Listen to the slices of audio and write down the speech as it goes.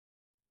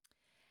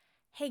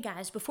Hey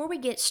guys, before we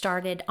get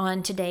started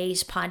on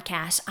today's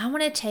podcast, I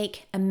want to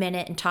take a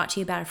minute and talk to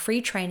you about a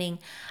free training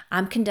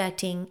I'm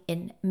conducting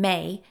in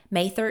May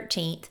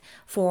 13th,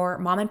 for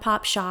mom and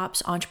pop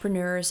shops,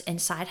 entrepreneurs,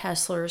 and side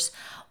hustlers,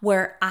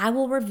 where I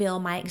will reveal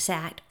my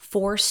exact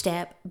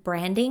 4-step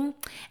branding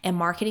and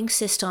marketing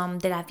system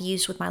that I've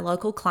used with my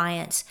local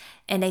clients,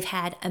 and they've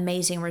had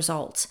amazing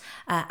results.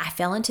 I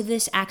fell into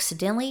this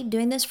accidentally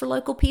doing this for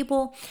local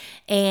people,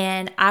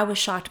 and I was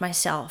shocked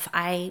myself.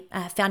 I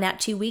found out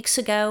 2 weeks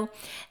ago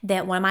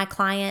that one of my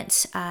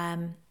clients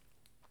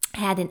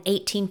had an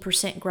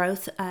 18%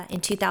 growth in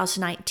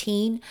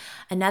 2019.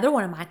 Another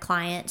one of my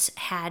clients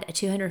had a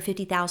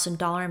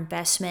 $250,000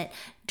 investment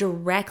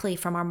directly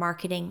from our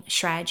marketing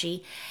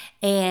strategy.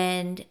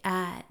 And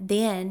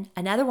then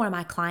another one of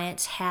my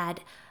clients had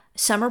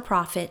summer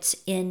profits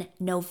in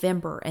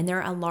November, and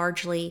they're a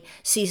largely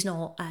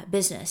seasonal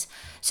business.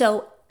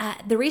 So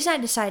the reason I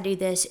decided to do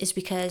this is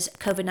because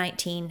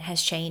COVID-19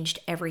 has changed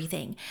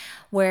everything.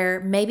 Where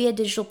maybe a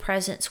digital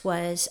presence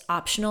was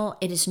optional,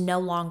 it is no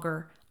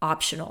longer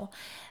optional.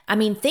 I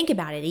mean, think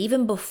about it.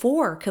 Even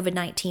before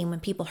COVID-19, when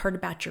people heard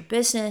about your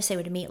business, they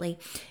would immediately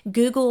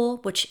Google,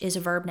 which is a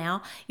verb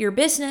now, your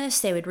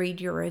business, they would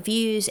read your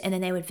reviews, and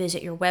then they would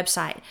visit your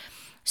website.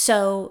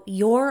 So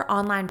your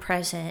online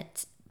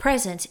presence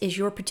is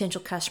your potential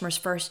customer's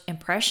first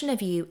impression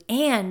of you,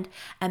 and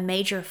a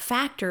major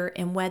factor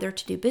in whether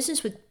to do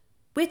business with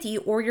you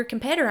or your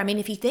competitor. I mean,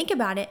 if you think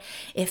about it,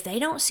 if they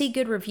don't see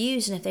good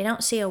reviews and if they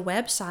don't see a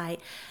website,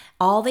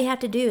 all they have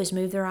to do is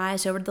move their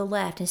eyes over to the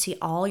left and see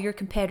all your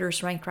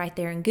competitors ranked right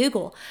there in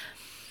Google.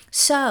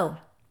 So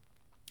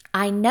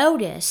I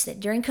noticed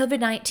that during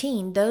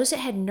COVID-19, those that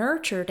had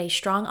nurtured a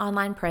strong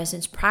online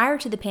presence prior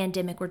to the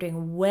pandemic were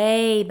doing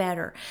way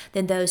better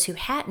than those who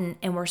hadn't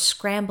and were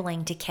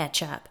scrambling to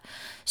catch up.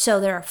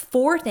 So there are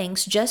 4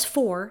 things, just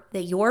 4,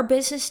 that your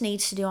business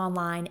needs to do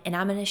online, and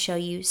I'm going to show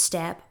you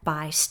step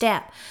by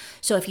step.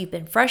 So if you've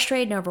been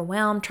frustrated and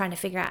overwhelmed trying to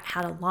figure out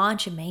how to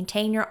launch and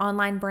maintain your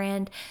online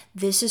brand,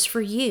 this is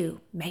for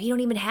you. Maybe you don't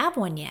even have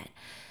one yet.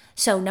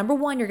 So number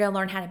 1, you're going to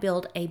learn how to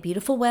build a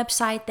beautiful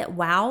website that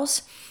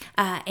wows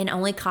and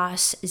only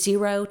costs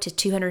 $0 to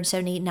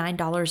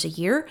 $279 a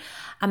year.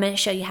 I'm going to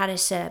show you how to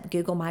set up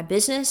Google My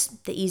Business,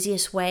 the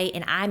easiest way,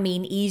 and I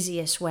mean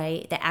easiest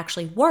way that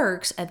actually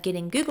works, of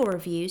getting Google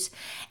reviews,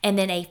 and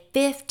then a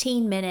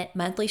 15-minute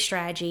monthly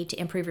strategy to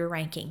improve your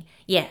ranking.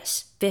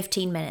 Yes,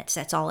 15 minutes,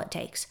 that's all it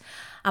takes.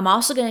 I'm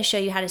also going to show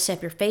you how to set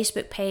up your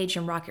Facebook page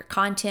and rock your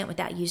content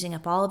without using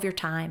up all of your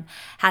time,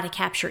 how to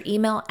capture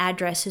email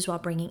addresses while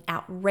bringing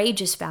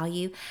outrageous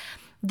value.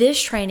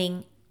 This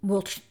training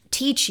will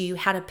teach you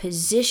how to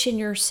position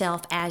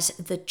yourself as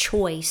the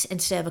choice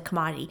instead of a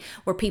commodity,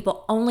 where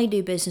people only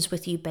do business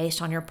with you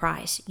based on your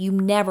price. You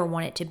never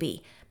want it to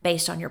be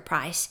based on your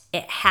price.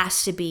 It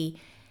has to be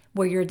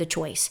where you're the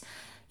choice.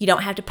 You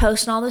don't have to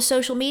post on all the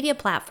social media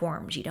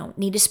platforms. You don't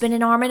need to spend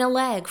an arm and a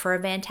leg for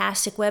a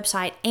fantastic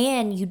website,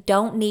 and you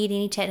don't need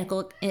any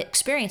technical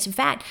experience. In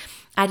fact,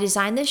 I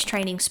designed this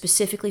training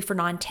specifically for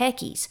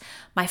non-techies.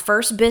 My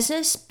first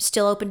business,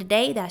 still open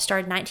today, that I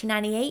started in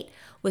 1998,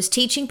 was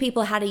teaching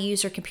people how to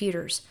use their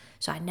computers.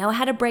 So I know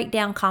how to break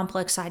down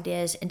complex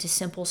ideas into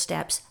simple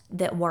steps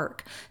that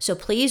work. So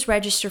please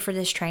register for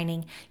this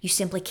training. You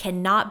simply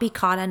cannot be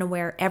caught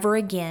unaware ever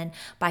again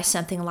by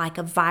something like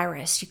a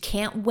virus. You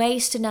can't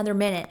waste another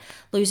minute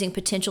losing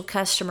potential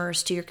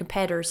customers to your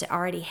competitors that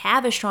already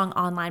have a strong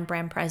online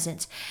brand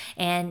presence.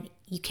 And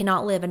you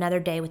cannot live another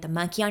day with a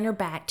monkey on your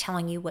back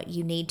telling you what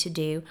you need to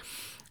do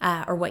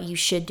or what you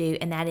should do,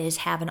 and that is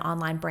have an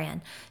online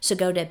brand. So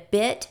go to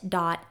bit.ly/BYB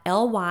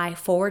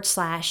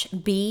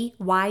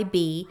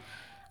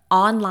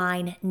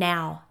online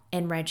now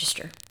and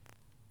register.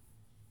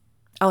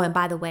 Oh, and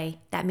by the way,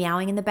 that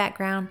meowing in the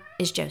background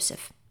is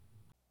Joseph.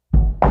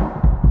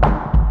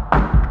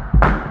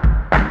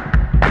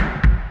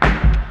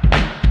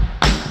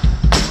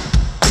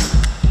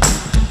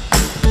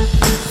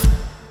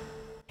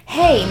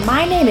 Hey,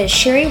 my name is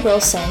Sherry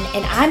Wilson,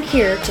 and I'm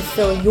here to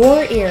fill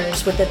your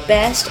ears with the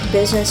best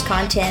business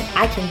content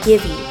I can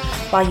give you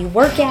while you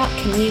work out,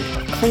 commute,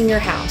 or clean your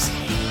house.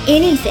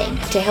 Anything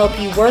to help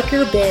you work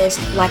your biz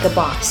like a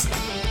boss.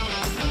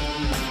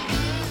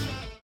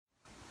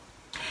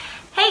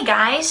 Hey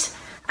guys,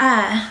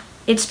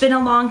 it's been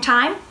a long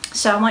time,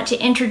 so I want to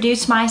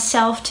introduce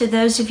myself to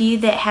those of you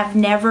that have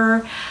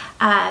never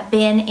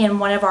been in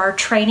one of our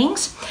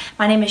trainings.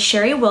 My name is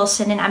Sherry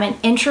Wilson, and I'm an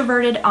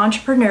introverted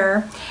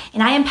entrepreneur,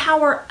 and I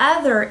empower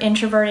other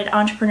introverted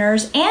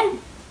entrepreneurs and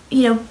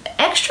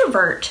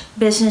extrovert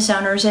business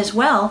owners as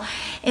well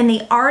in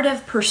the art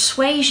of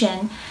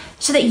persuasion,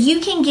 so that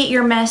you can get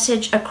your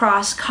message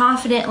across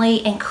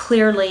confidently and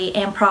clearly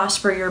and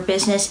prosper your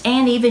business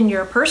and even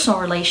your personal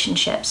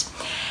relationships.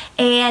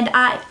 And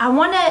I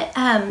want to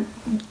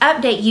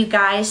update you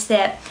guys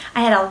that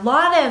I had a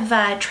lot of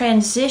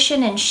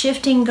transition and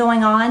shifting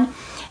going on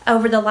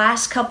over the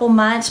last couple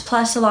months,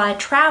 plus a lot of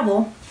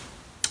travel.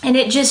 And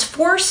it just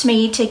forced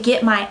me to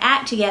get my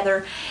act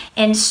together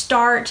and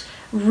start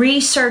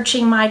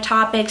researching my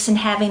topics and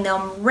having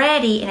them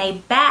ready in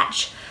a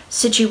batch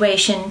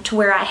situation to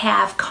where I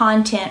have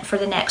content for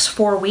the next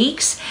 4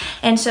 weeks.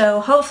 And so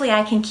hopefully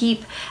I can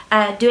keep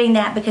doing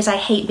that, because I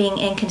hate being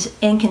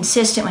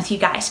inconsistent with you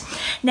guys.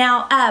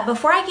 Now,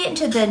 before I get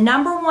into the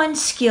number one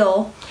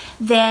skill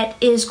that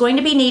is going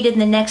to be needed in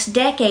the next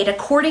decade,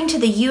 according to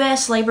the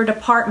U.S. Labor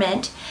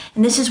Department,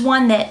 and this is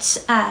one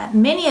that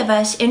many of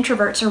us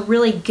introverts are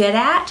really good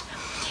at,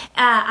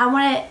 I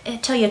want to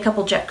tell you a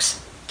couple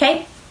jokes,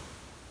 okay?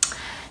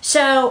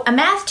 So a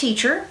math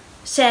teacher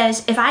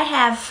says, if I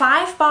have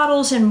 5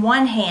 bottles in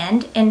one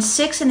hand and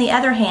 6 in the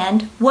other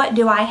hand, what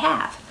do I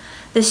have?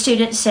 The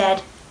student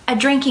said, a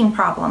drinking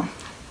problem.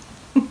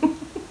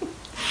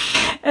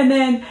 And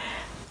then,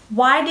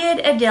 why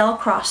did Adele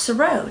cross the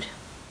road?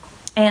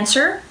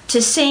 Answer,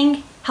 to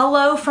sing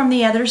Hello from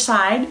the Other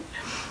Side.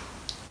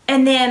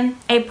 And then,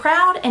 a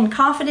proud and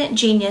confident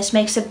genius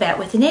makes a bet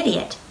with an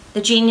idiot.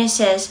 The genius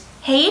says,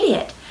 hey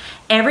idiot,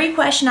 every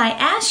question I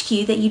ask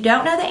you that you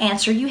don't know the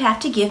answer, you have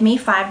to give me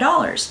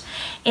 $5.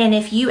 And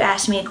if you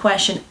ask me a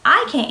question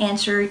I can't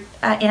answer,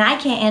 and I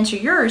can't answer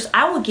yours,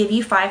 I will give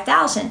you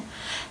 $5,000.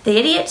 The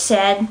idiot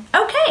said,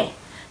 okay.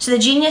 So the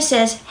genius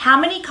says, how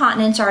many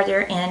continents are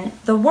there in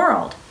the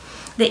world?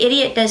 The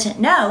idiot doesn't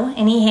know,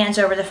 and he hands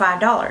over the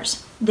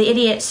 $5. The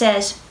idiot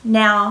says,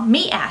 now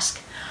me ask,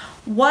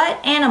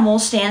 what animal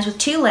stands with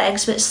 2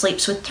 legs but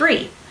sleeps with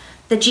 3?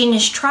 The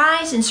genius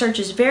tries and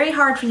searches very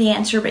hard for the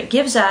answer, but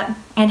gives up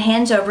and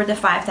hands over the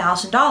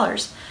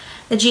 $5,000.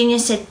 The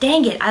genius said,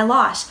 dang it, I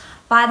lost.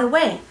 By the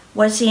way,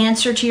 what's the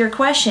answer to your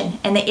question?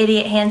 And the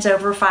idiot hands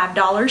over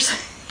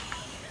 $5.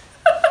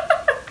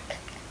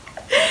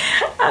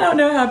 I don't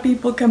know how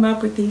people come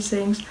up with these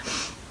things.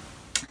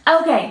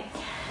 Okay,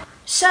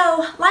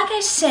 so like I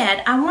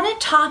said, I want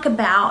to talk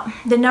about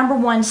the number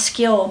one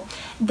skill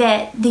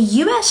that the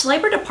U.S.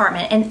 Labor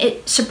Department, and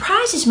it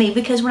surprises me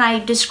because when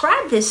I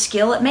describe this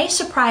skill, it may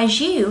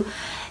surprise you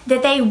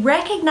that they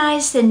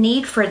recognize the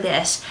need for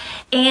this.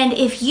 And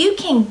if you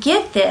can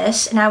get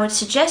this, and I would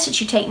suggest that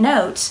you take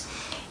notes,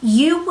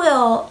 you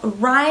will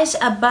rise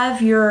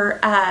above your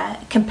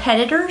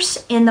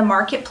competitors in the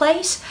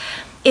marketplace.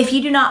 If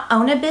you do not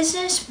own a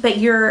business, but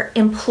you're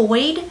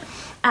employed,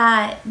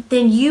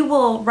 then you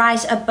will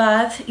rise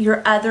above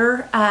your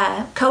other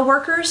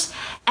coworkers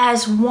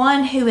as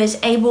one who is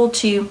able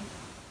to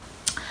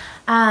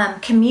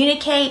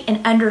communicate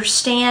and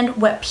understand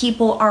what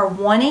people are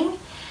wanting.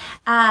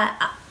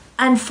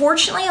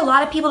 Unfortunately, a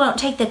lot of people don't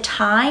take the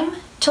time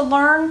to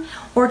learn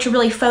or to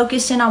really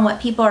focus in on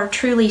what people are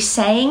truly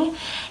saying.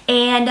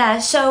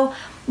 And so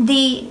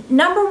the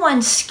number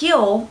one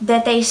skill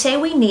that they say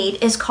we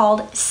need is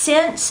called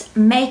sense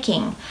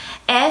making.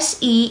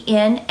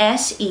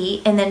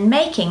 S-E-N-S-E, and then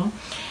making.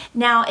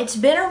 Now, it's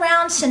been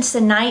around since the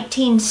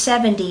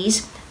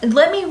 1970s.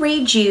 Let me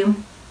read you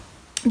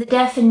the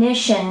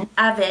definition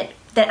of it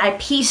that I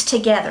pieced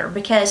together,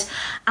 because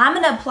I'm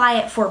going to apply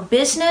it for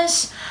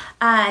business.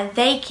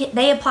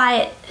 They apply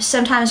it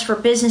sometimes for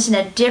business in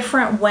a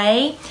different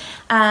way,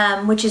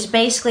 which is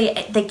basically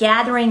the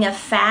gathering of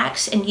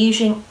facts and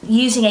using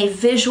a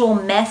visual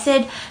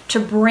method to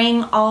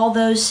bring all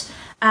those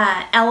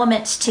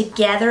elements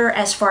together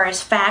as far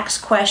as facts,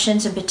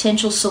 questions, and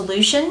potential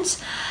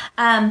solutions.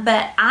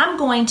 But I'm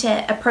going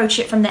to approach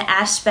it from the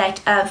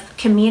aspect of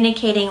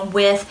communicating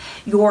with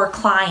your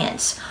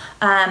clients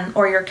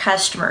or your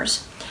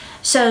customers.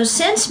 So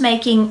sense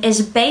making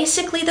is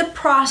basically the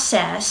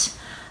process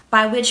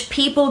by which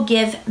people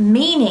give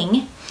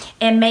meaning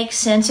and make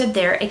sense of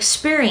their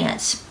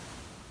experience.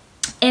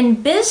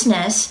 In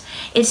business,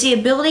 it's the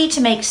ability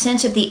to make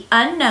sense of the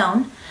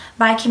unknown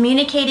by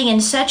communicating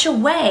in such a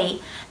way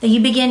that you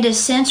begin to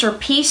sense or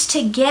piece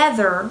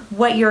together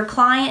what your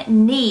client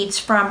needs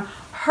from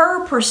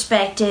her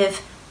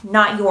perspective,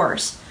 not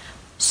yours.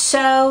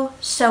 So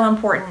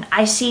important.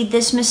 I see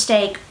this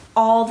mistake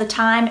all the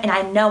time, and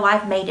I know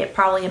I've made it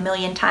probably a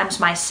million times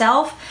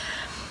myself.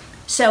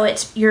 So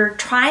you're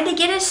trying to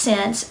get a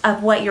sense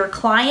of what your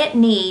client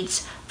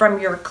needs from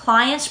your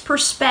client's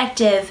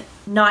perspective,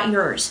 not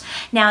yours.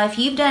 Now, if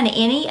you've done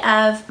any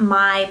of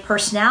my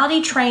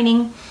personality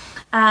training,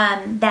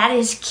 that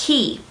is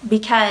key,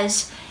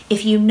 because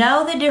if you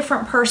know the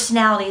different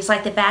personalities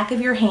like the back of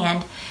your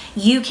hand,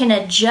 you can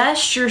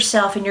adjust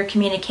yourself in your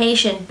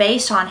communication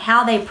based on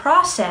how they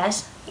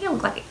process. You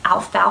look like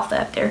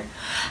alfalfa up there.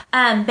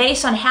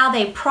 Based on how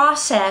they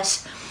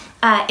process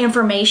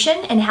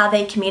information and how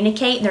they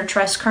communicate and their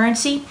trust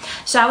currency.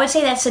 So I would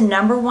say that's the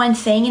number one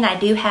thing, and I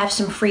do have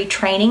some free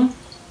training.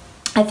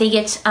 I think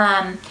it's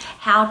the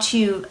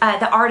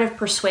art of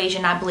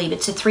persuasion, I believe.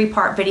 It's a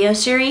 3-part video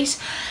series.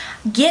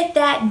 Get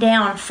that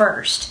down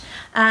first,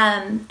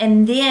 and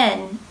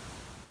then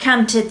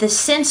come to the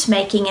sense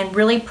making and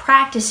really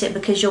practice it,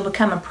 because you'll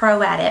become a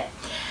pro at it.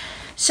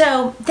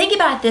 So think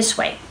about it this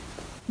way.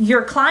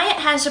 Your client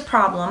has a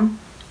problem,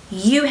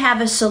 you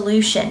have a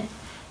solution.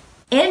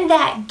 In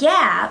that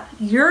gap,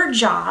 your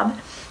job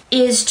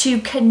is to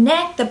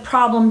connect the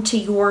problem to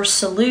your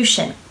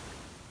solution,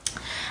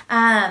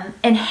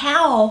 and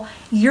how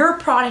your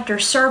product or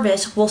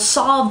service will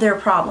solve their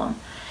problem.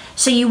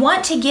 So you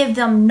want to give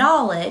them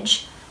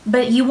knowledge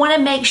but you want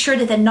to make sure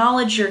that the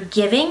knowledge you're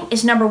giving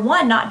is, number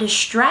one, not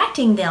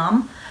distracting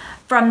them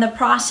from the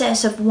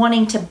process of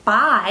wanting to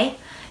buy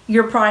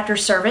your product or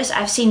service.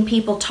 I've seen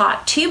people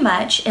talk too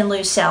much and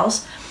lose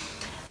sales.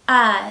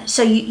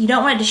 So you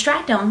don't want to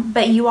distract them,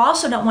 but you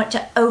also don't want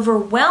to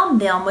overwhelm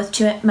them with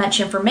too much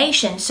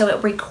information. So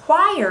it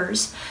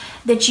requires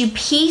that you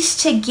piece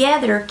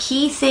together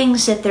key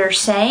things that they're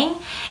saying,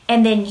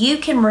 and then you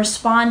can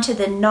respond to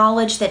the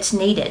knowledge that's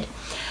needed.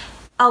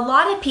 A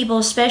lot of people,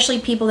 especially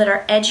people that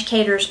are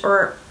educators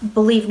or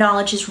believe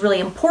knowledge is really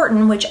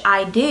important, which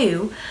I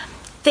do,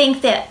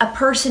 think that a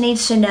person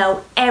needs to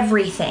know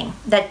everything.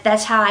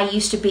 That's how I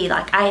used to be.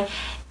 Like,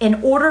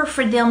 in order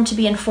for them to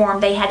be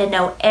informed, they had to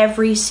know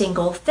every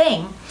single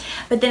thing.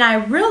 But then I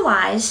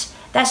realized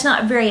that's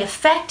not very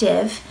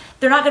effective.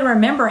 They're not going to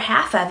remember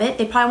half of it.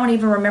 They probably won't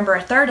even remember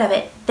a third of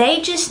it.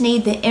 They just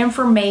need the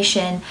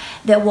information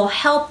that will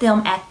help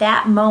them at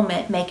that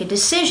moment make a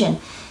decision.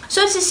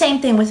 So it's the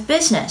same thing with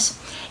business.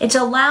 It's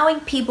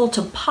allowing people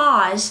to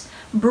pause,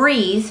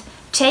 breathe,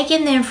 take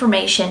in the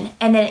information,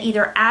 and then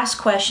either ask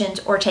questions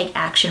or take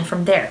action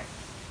from there.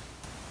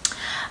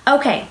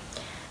 Okay,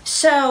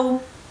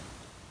 so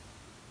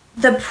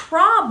the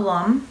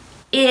problem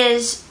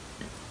is,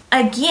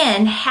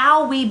 again,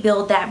 how we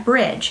build that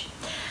bridge.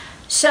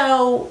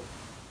 So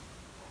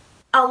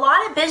a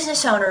lot of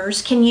business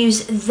owners can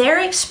use their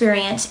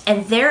experience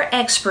and their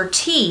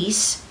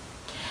expertise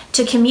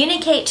to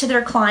communicate to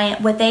their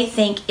client what they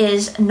think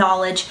is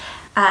knowledge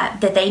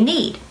that they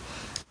need.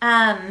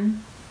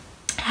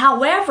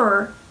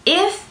 However,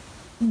 if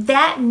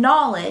that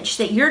knowledge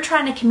that you're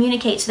trying to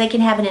communicate so they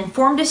can have an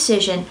informed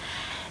decision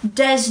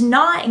does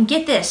not, and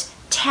get this,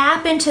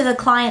 tap into the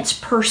client's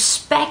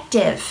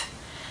perspective,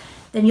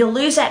 then you'll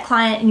lose that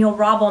client and you'll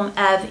rob them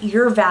of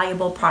your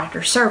valuable product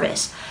or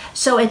service.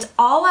 So it's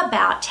all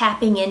about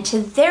tapping into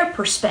their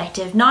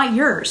perspective, not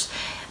yours.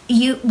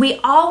 We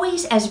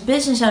always, as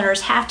business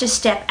owners, have to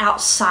step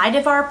outside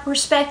of our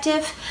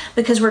perspective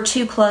because we're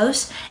too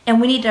close, and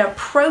we need to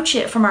approach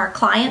it from our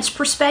client's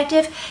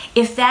perspective.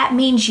 If that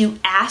means you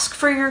ask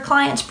for your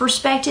client's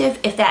perspective,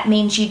 if that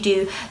means you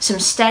do some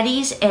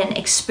studies and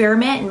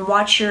experiment and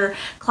watch your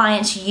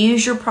clients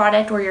use your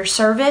product or your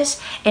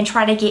service and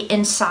try to get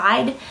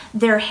inside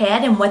their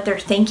head and what they're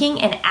thinking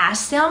and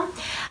ask them,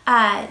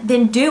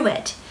 then do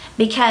it.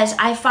 Because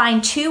I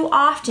find too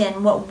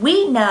often what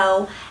we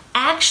know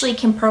actually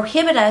can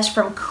prohibit us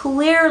from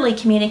clearly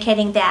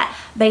communicating that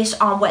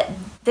based on what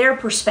their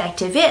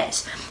perspective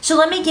is. So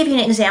let me give you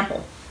an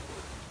example.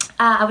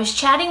 I was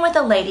chatting with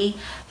a lady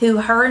who,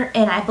 her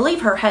and I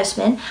believe her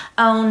husband,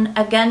 own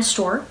a gun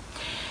store,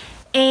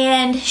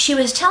 and she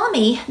was telling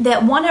me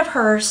that one of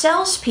her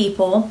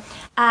salespeople,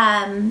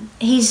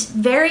 he's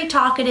very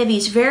talkative,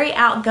 he's very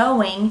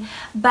outgoing,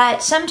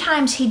 but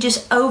sometimes he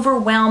just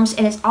overwhelms,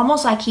 and it's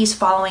almost like he's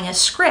following a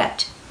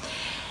script.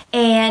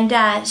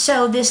 And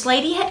so this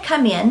lady had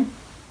come in,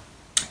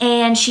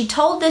 and she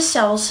told this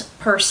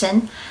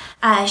salesperson,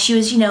 she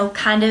was,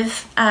 kind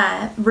of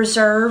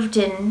reserved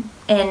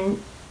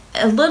and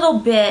a little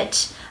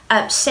bit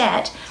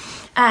upset.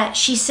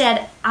 She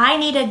said, I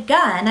need a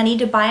gun. I need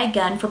to buy a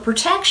gun for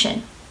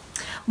protection.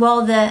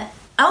 Well, the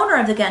owner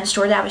of the gun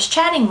store that I was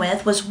chatting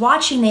with was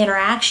watching the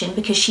interaction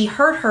because she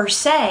heard her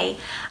say,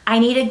 I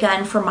need a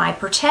gun for my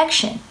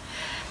protection.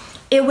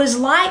 It was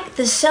like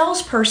the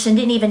salesperson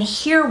didn't even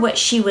hear what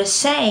she was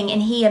saying,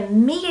 and he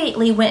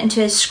immediately went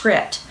into his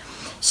script.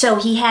 So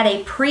he had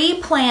a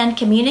pre-planned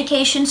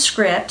communication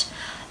script,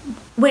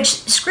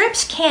 which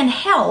scripts can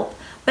help,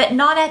 but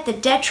not at the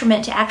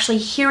detriment to actually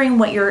hearing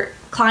what your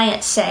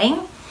client's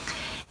saying.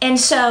 And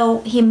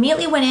so he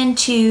immediately went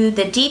into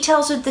the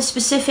details of the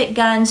specific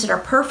guns that are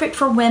perfect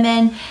for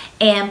women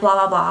and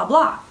blah, blah, blah,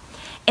 blah.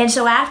 And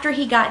so after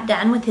he got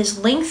done with his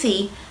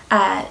lengthy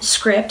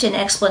script and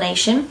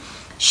explanation,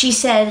 she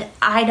said,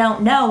 I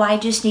don't know, I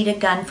just need a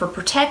gun for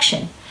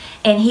protection.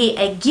 And he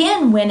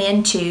again went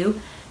into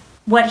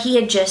what he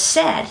had just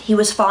said. He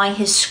was following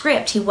his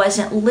script. He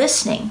wasn't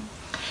listening.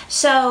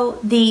 So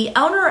the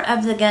owner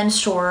of the gun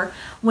store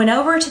went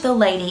over to the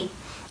lady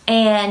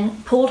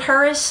and pulled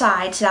her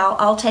aside, said,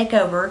 I'll take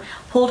over,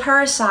 pulled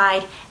her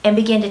aside and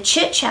began to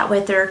chit-chat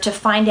with her to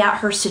find out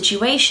her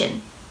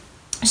situation.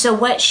 So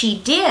what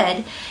she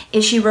did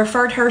is she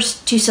referred her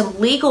to some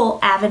legal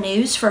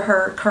avenues for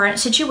her current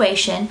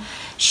situation.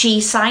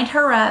 She signed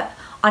her up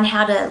on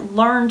how to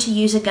learn to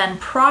use a gun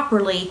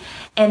properly,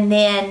 and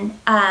then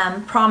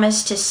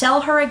promised to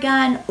sell her a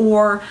gun,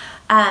 or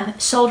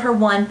sold her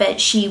one,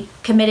 but she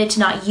committed to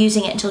not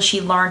using it until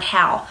she learned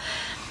how.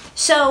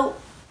 So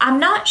I'm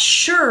not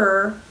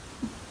sure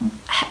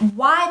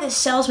why the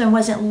salesman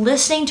wasn't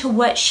listening to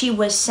what she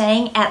was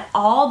saying at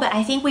all, but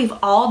I think we've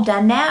all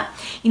done that.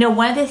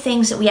 One of the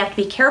things that we have to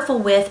be careful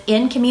with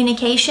in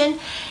communication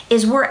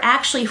is we're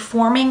actually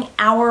forming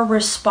our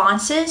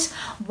responses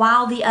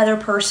while the other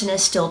person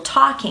is still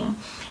talking.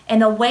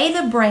 And the way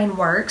the brain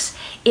works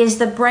is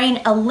the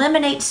brain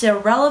eliminates the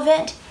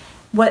irrelevant,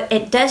 what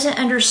it doesn't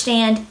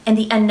understand, and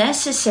the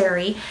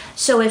unnecessary.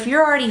 So if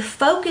you're already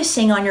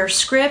focusing on your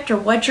script or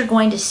what you're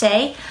going to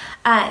say,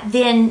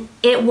 then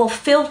it will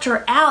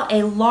filter out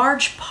a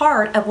large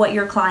part of what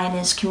your client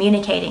is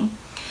communicating.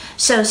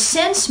 So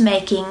sense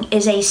making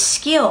is a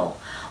skill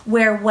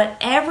where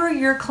whatever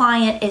your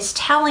client is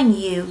telling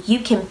you, you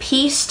can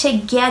piece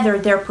together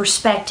their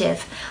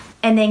perspective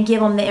and then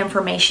give them the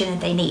information that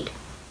they need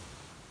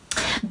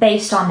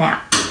based on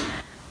that.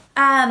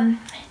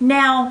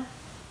 Now,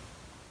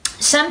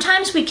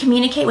 sometimes we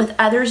communicate with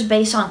others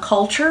based on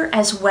culture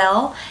as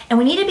well, and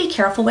we need to be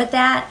careful with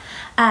that.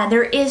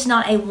 There is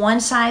not a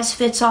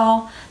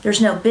one-size-fits-all.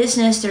 There's no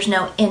business, there's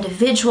no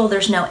individual,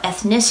 there's no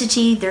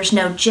ethnicity, there's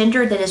no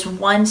gender that is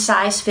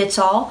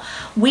one-size-fits-all.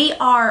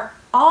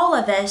 All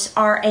of us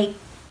are a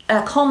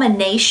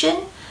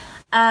culmination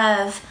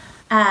of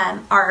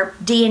our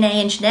DNA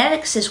and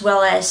genetics, as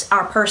well as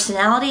our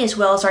personality, as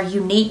well as our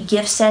unique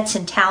gift sets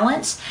and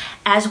talents,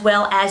 as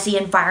well as the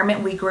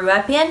environment we grew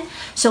up in.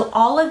 So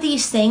all of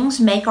these things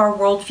make our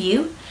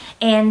worldview,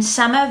 and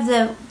some of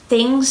the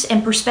things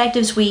and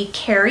perspectives we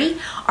carry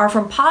are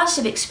from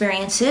positive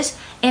experiences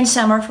and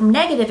some are from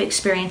negative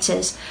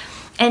experiences.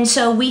 And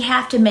so we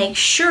have to make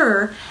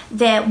sure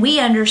that we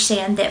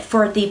understand that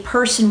for the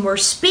person we're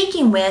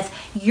speaking with,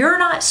 you're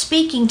not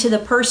speaking to the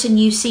person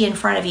you see in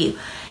front of you.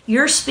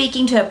 You're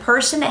speaking to a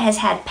person that has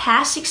had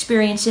past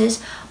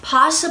experiences,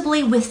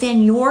 possibly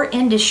within your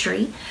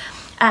industry,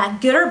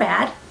 good or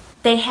bad.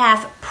 They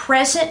have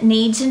present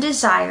needs and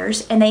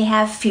desires, and they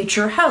have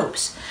future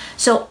hopes.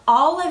 So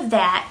all of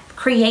that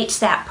creates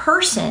that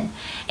person.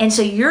 And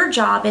so your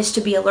job is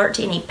to be alert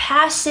to any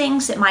past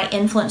things that might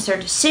influence their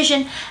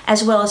decision,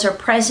 as well as their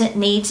present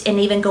needs, and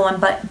even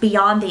going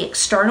beyond the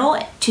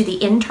external to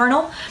the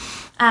internal,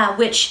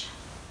 which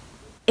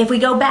if we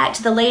go back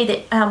to the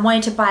lady that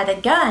wanted to buy the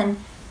gun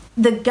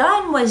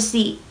was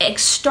the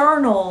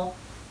external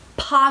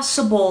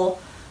possible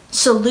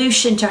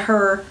solution to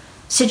her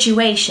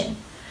situation.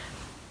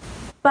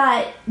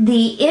 But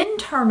the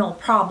internal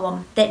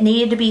problem that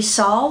needed to be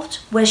solved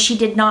was she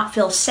did not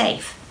feel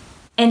safe.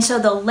 And so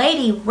the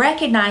lady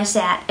recognized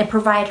that and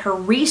provided her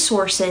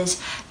resources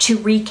to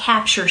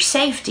recapture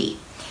safety.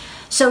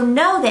 So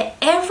know that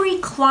every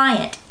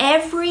client,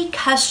 every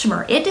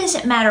customer, it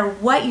doesn't matter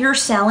what you're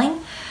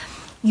selling,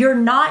 you're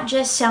not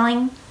just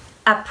selling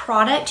a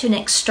product to an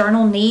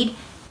external need,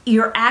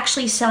 you're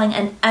actually selling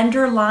an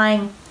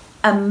underlying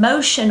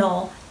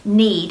emotional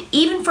need,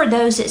 even for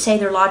those that say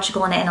they're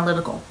logical and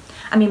analytical.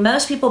 I mean,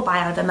 most people buy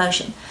out of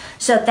emotion.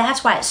 So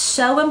that's why it's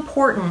so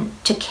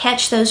important to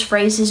catch those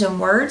phrases and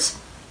words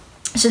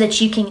so that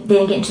you can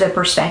then get into their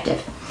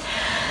perspective.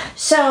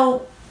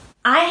 So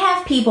I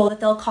have people that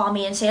they'll call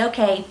me and say,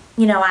 okay,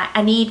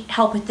 I need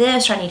help with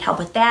this, or I need help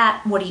with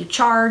that. What do you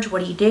charge?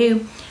 What do you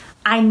do?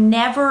 I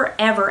never,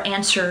 ever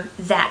answer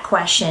that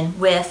question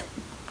with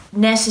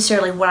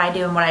necessarily what I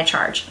do and what I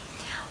charge.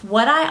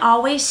 What I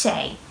always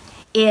say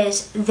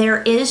is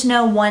there is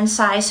no one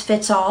size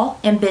fits all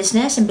in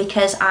business, and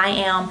because I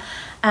am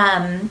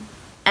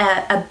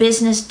a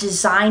business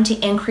designed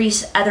to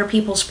increase other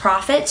people's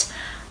profits,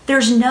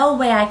 there's no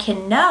way I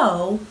can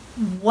know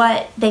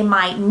what they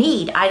might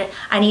need.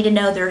 I need to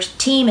know their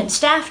team and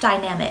staff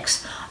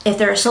dynamics. If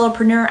they're a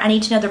solopreneur, I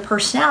need to know their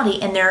personality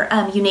and their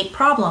unique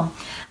problem.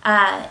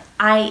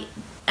 I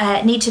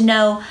need to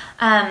know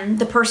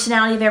the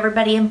personality of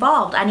everybody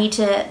involved. I need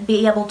to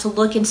be able to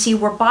look and see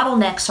where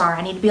bottlenecks are.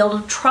 I need to be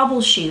able to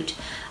troubleshoot.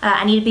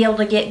 I need to be able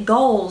to get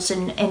goals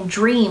and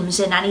dreams,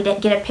 and I need to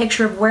get a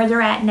picture of where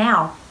they're at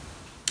now.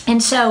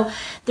 And so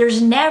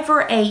there's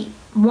never a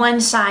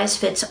one size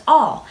fits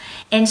all.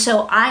 And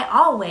so I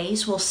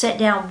always will sit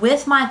down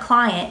with my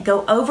client,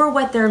 go over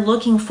what they're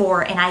looking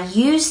for, and I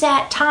use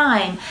that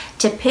time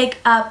to pick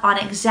up on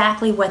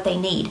exactly what they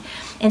need.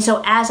 And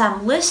so as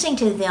I'm listening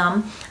to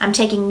them, I'm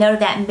taking note of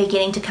that and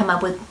beginning to come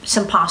up with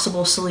some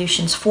possible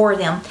solutions for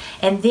them.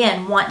 And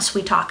then once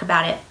we talk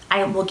about it,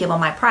 I will give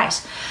them my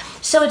price.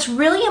 So it's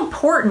really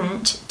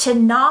important to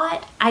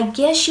not, I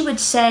guess you would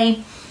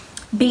say,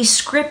 be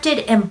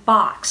scripted and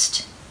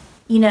boxed.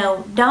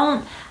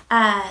 Don't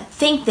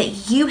think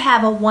that you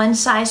have a one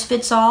size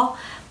fits all.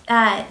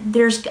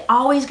 There's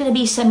always going to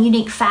be some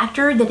unique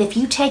factor that if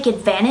you take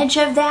advantage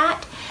of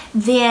that,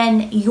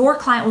 then your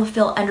client will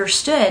feel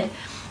understood,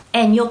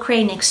 and you'll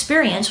create an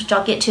experience, which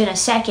I'll get to in a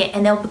second,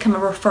 and they'll become a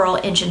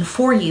referral engine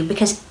for you,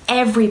 because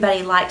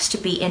everybody likes to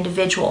be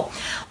individual.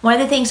 One of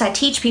the things I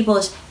teach people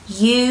is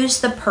use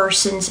the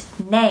person's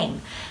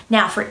name.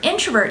 Now, for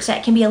introverts,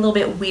 that can be a little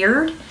bit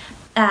weird.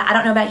 I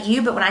don't know about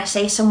you, but when I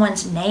say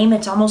someone's name,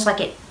 it's almost like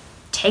it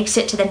takes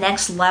it to the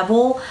next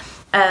level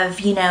of,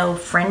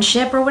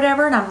 friendship or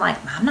whatever. And I'm like,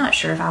 I'm not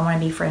sure if I want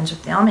to be friends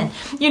with them. And,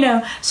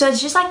 so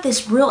it's just like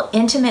this real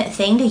intimate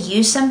thing to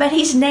use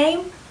somebody's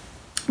name.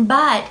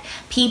 But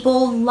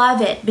people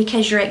love it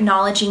because you're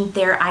acknowledging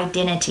their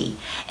identity.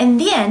 And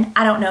then,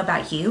 I don't know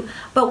about you,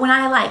 but when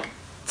I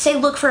say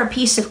look for a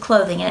piece of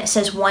clothing and it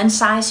says one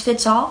size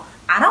fits all,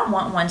 I don't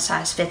want one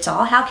size fits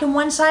all. How can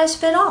one size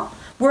fit all?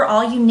 We're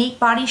all unique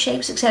body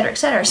shapes, et cetera, et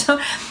cetera.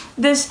 So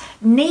this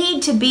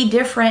need to be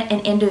different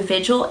and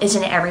individual is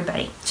in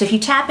everybody. So if you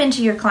tap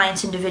into your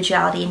client's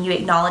individuality and you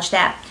acknowledge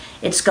that,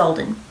 it's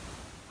golden.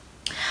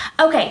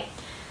 Okay,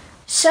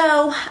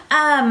 so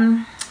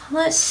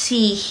let's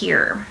see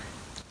here.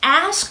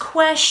 Ask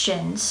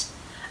questions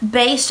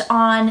based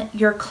on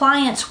your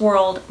client's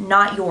world,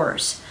 not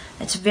yours.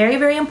 That's very,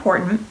 very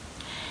important.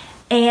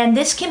 And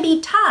this can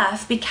be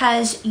tough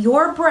because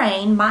your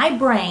brain, my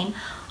brain,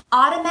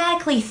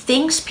 automatically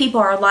thinks people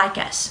are like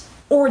us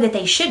or that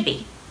they should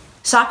be.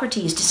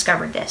 Socrates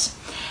discovered this.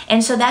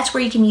 And so that's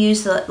where you can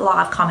use the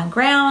law of common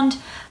ground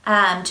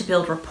to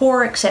build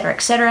rapport,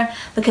 etc.,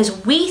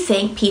 because we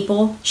think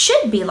people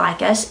should be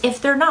like us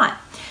if they're not.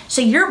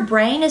 So your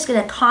brain is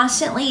going to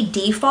constantly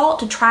default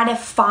to try to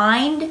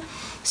find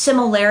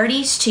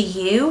similarities to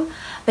you,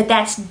 but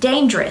that's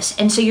dangerous.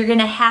 And so you're going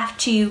to have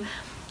to,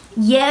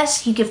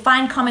 yes, you can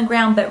find common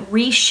ground, but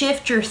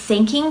reshift your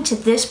thinking to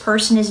this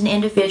person as an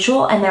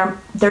individual, and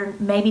they're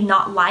maybe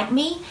not like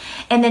me.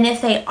 And then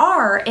if they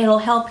are, it'll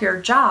help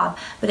your job.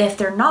 But if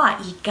they're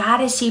not, you got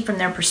to see from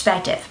their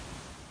perspective.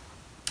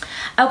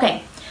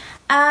 Okay,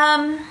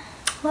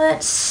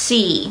 let's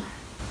see.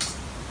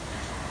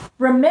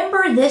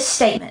 Remember this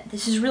statement.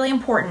 This is really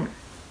important.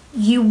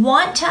 You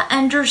want to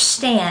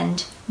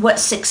understand what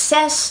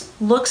success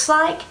looks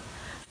like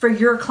for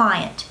your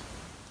client.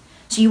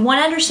 So you want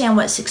to understand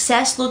what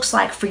success looks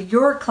like for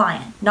your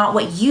client, not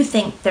what you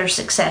think their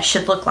success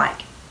should look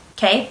like.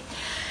 Okay?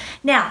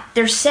 Now,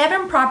 there's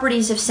 7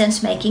 properties of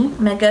sense making.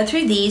 I'm going to go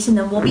through these and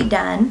then we'll be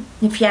done.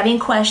 If you have any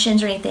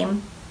questions or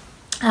anything,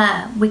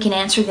 we can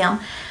answer them.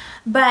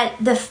 But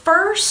the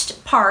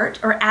first part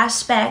or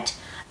aspect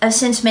of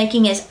sense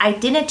making is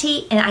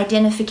identity and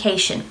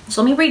identification.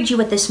 So let me read you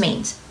what this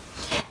means.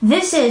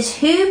 This is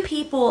who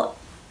people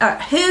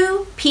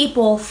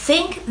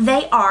think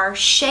they are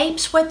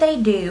shapes what they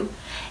do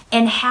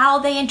and how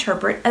they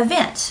interpret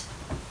events.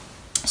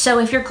 So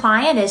if your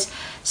client is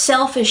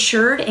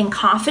self-assured and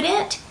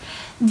confident,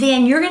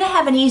 then you're going to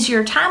have an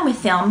easier time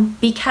with them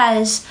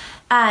because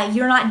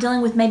you're not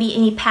dealing with maybe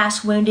any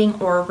past wounding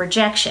or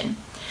rejection.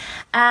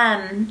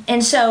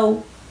 And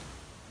so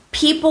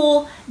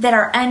people that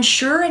are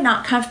unsure and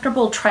not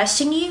comfortable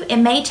trusting you, it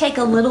may take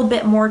a little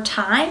bit more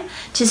time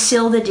to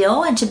seal the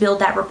deal and to build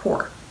that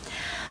rapport.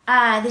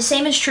 The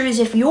same is true as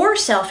if you're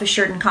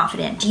self-assured and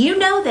confident. Do you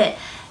know that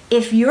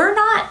if you're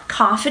not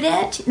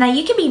confident, now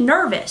you can be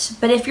nervous,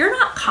 but if you're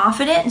not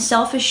confident and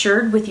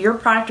self-assured with your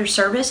product or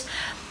service,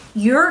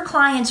 your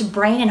client's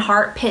brain and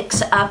heart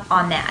picks up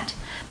on that.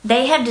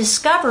 They have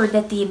discovered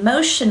that the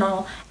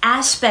emotional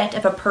aspect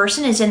of a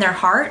person is in their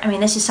heart. I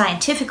mean, this is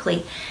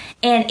scientifically,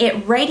 and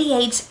it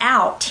radiates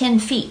out 10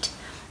 feet.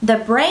 The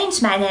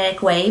brain's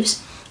magnetic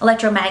waves,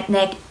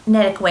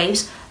 electromagnetic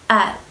waves,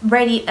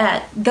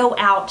 go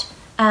out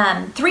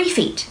 3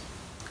 feet.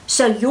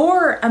 So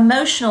your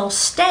emotional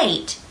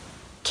state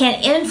can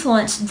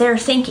influence their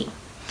thinking.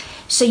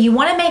 So you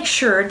want to make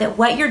sure that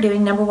what you're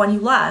doing, number one, you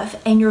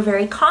love, and you're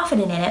very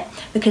confident in it,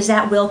 because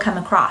that will come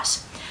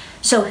across.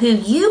 So who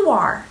you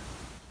are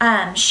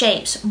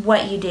shapes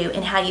what you do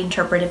and how you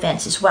interpret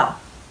events as well.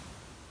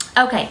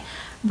 Okay,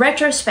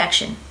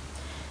 retrospection.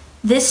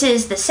 This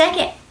is the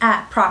second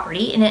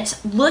property, and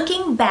it's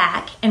looking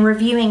back and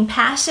reviewing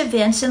past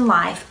events in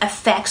life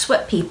affects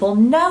what people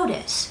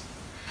notice.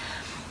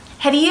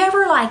 Have you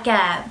ever,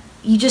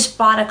 you just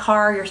bought a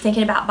car, you're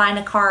thinking about buying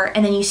a car,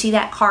 and then you see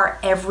that car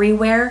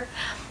everywhere?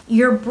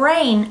 Your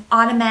brain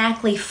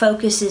automatically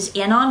focuses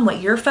in on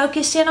what you're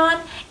focused in on,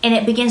 and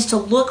it begins to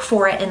look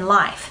for it in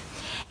life.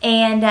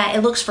 And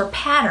it looks for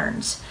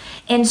patterns.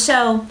 And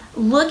so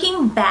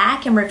looking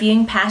back and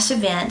reviewing past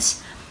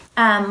events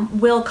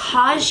will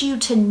cause you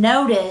to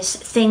notice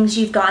things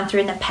you've gone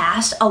through in the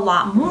past a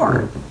lot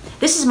more.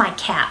 This is my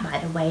cat, by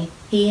the way.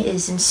 He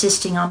is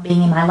insisting on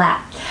being in my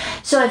lap.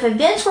 So if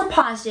events were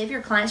positive,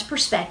 your client's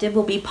perspective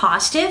will be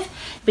positive,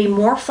 be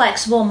more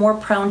flexible, more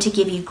prone to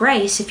give you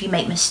grace if you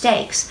make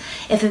mistakes.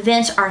 If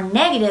events are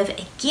negative,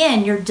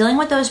 again, you're dealing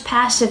with those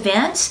past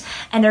events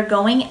and they're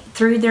going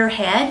through their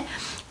head.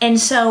 And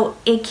so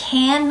it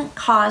can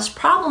cause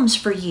problems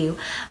for you.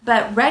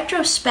 But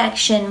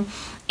retrospection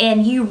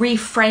and you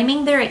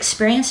reframing their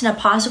experience in a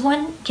positive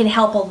one can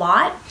help a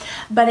lot.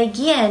 But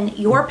again,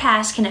 your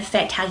past can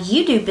affect how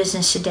you do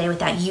business today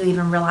without you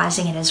even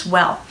realizing it as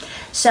well.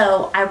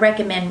 So I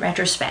recommend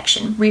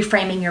retrospection,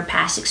 reframing your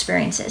past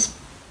experiences.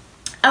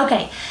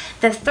 Okay,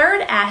 the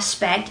third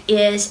aspect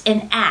is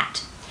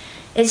enact.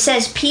 It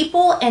says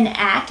people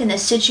enact in the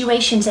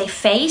situations they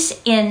face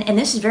in, and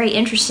this is very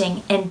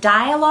interesting, in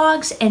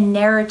dialogues and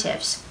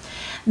narratives.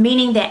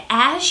 Meaning that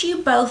as you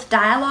both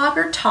dialogue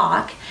or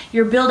talk,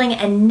 you're building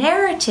a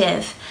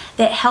narrative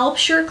that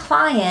helps your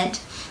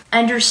client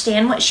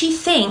understand what she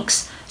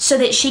thinks so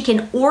that she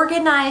can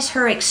organize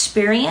her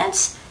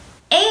experience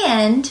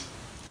and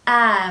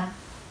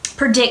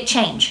predict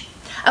change.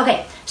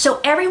 Okay,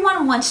 so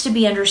everyone wants to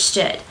be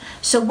understood.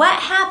 So what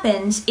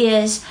happens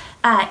is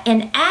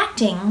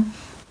enacting,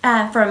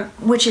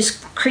 which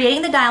is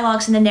creating the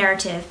dialogues and the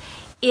narrative,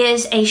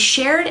 is a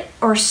shared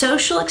or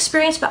social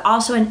experience, but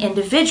also an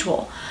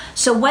individual.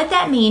 So what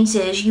that means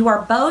is you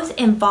are both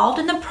involved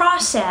in the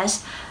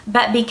process,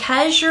 but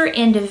because you're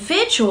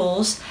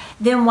individuals,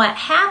 then what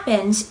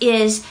happens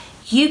is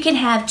you can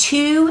have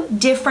two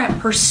different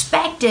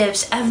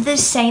perspectives of the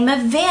same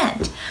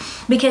event.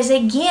 Because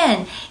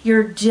again,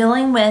 you're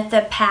dealing with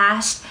the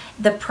past,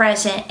 the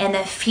present, and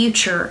the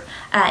future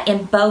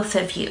in both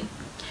of you.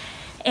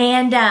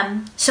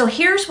 And so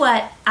here's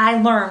what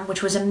I learned,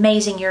 which was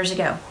amazing years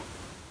ago.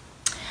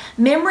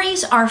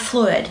 Memories are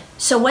fluid.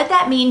 So what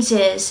that means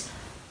is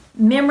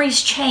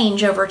memories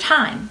change over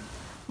time.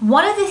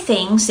 One of the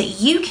things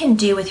that you can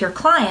do with your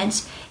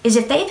clients is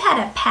if they've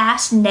had a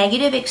past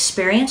negative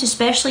experience,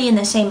 especially in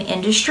the same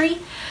industry,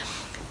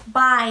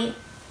 by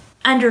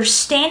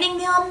understanding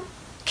them,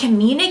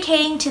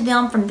 communicating to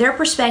them from their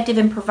perspective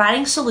and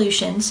providing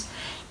solutions,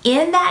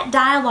 in that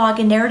dialogue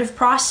and narrative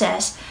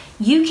process,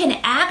 you can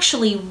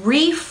actually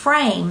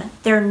reframe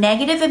their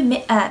negative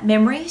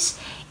memories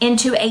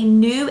into a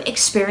new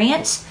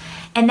experience,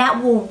 and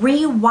that will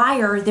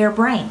rewire their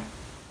brain.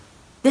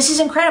 This is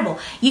incredible.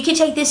 You can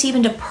take this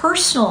even to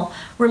personal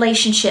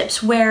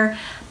relationships where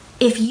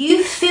if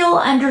you feel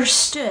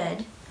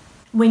understood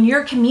when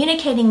you're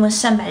communicating with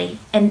somebody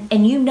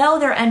and you know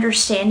they're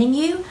understanding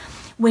you,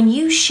 when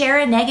you share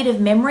a negative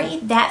memory,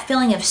 that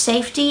feeling of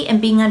safety and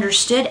being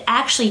understood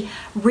actually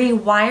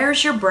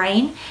rewires your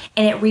brain,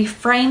 and it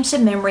reframes the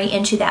memory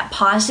into that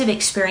positive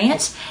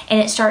experience,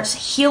 and it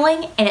starts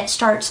healing, and it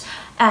starts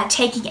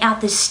taking out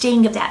the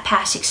sting of that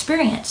past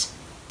experience.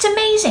 It's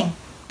amazing.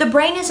 The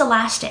brain is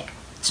elastic.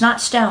 It's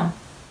not stone.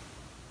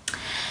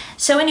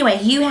 So anyway,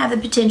 you have the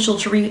potential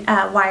to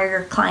rewire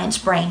your client's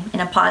brain in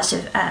a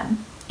positive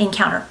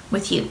encounter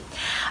with you.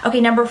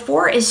 Okay, number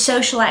 4 is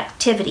social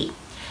activity.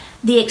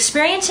 The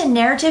experience and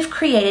narrative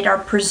created are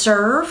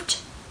preserved,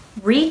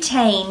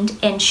 retained,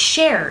 and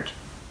shared,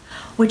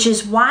 which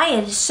is why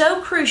it is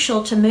so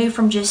crucial to move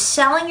from just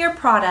selling your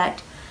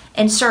product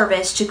and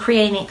service to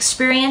creating an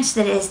experience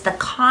that is the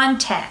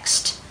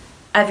context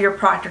of your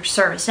product or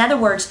service. In other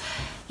words,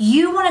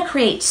 you want to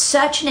create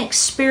such an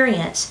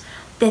experience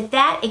that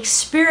that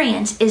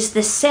experience is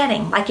the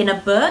setting. Like in a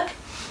book,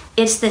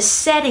 it's the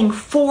setting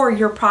for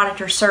your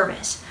product or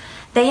service.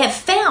 They have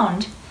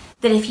found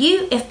that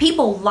if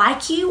people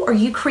like you or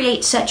you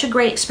create such a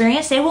great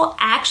experience, they will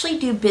actually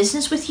do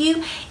business with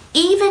you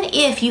even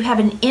if you have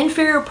an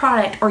inferior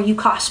product or you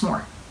cost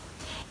more.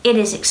 It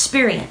is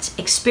experience,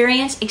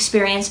 experience,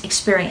 experience,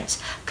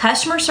 experience.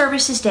 Customer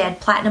service is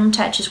dead. Platinum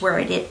Touch is where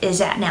it is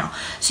at now.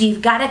 So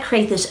you've got to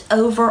create this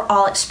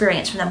overall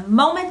experience from the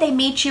moment they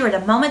meet you or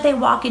the moment they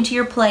walk into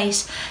your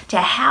place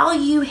to how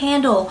you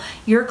handle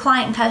your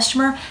client and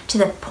customer to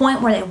the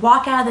point where they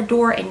walk out of the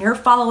door and your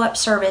follow-up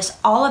service.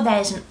 All of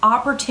that is an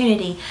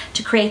opportunity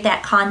to create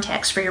that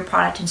context for your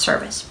product and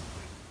service.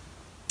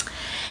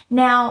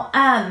 Now,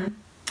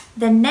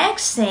 the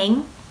next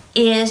thing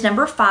is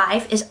number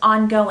 5 is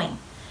ongoing.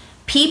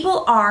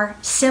 People are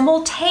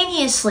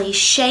simultaneously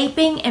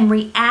shaping and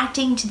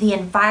reacting to the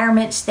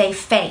environments they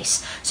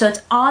face. So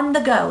it's on the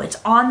go, it's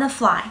on the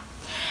fly.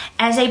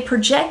 As they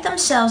project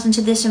themselves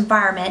into this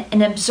environment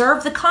and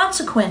observe the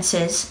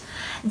consequences,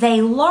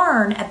 they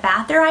learn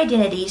about their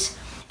identities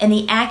and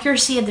the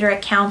accuracy of their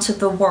accounts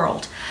of the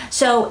world.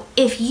 So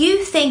if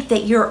you think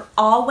that you're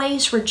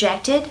always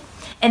rejected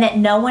and that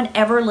no one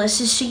ever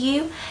listens to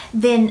you,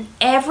 then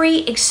every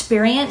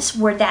experience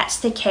where that's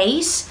the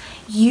case,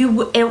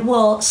 it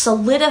will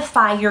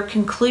solidify your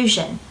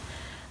conclusion.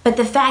 But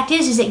the fact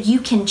is that you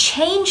can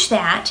change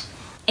that,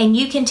 and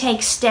you can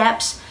take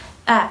steps,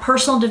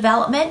 personal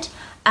development,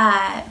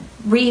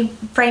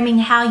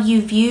 reframing how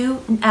you view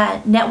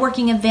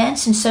networking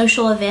events and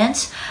social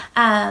events,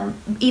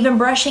 even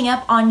brushing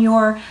up on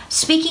your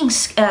speaking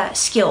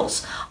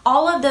skills.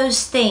 All of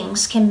those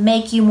things can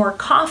make you more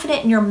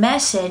confident in your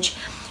message,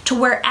 to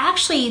where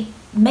actually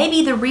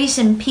maybe the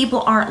reason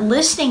people aren't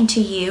listening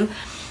to you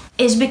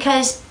is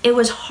because it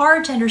was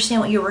hard to understand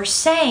what you were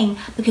saying,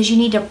 because you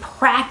need to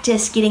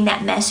practice getting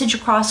that message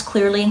across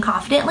clearly and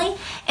confidently.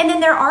 And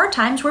then there are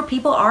times where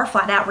people are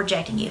flat out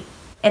rejecting you,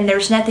 and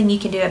there's nothing you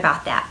can do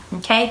about that,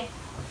 okay?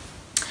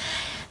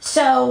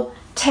 So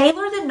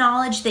tailor the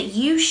knowledge that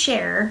you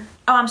share.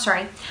 As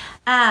a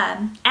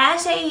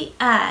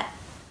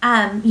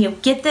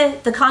get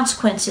the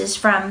consequences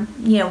from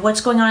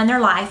what's going on in their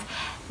life.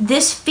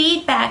 This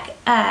feedback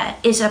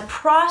is a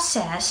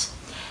process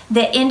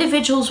that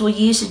individuals will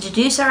use to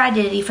deduce their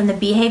identity from the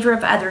behavior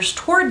of others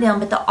toward them,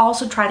 but they'll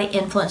also try to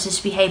influence this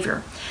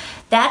behavior.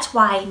 That's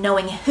why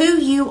knowing who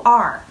you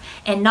are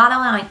and not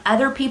allowing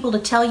other people to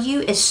tell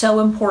you is so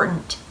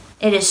important.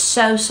 It is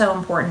so, so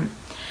important.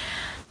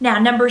 Now,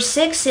 number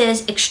 6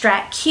 is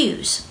extract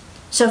cues.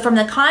 So from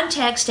the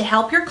context to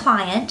help your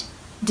client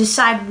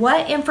decide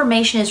what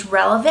information is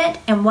relevant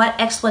and what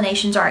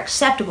explanations are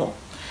acceptable.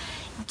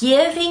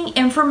 Giving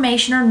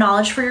information or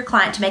knowledge for your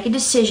client to make a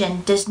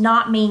decision does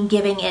not mean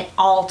giving it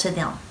all to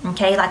them,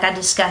 okay, like I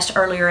discussed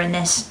earlier in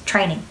this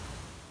training.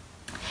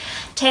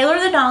 Tailor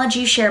the knowledge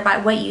you share by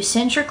what you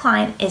sense your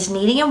client is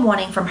needing and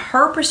wanting from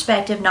her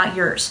perspective, not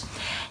yours.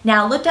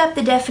 Now, I looked up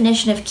the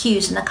definition of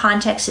cues in the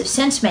context of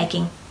sense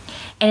making,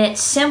 and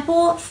it's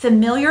simple,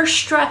 familiar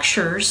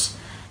structures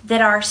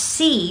that are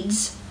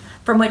seeds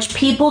from which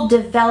people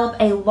develop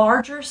a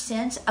larger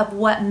sense of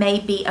what may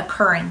be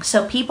occurring.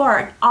 So people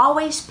are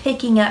always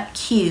picking up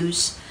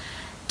cues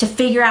to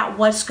figure out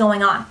what's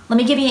going on. Let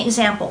me give you an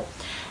example.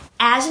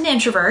 As an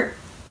introvert,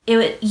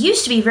 it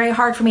used to be very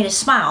hard for me to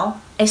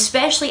smile,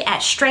 especially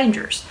at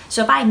strangers.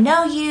 So if I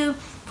know you,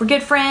 we're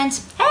good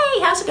friends,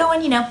 hey, how's it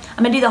going? I'm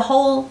gonna do the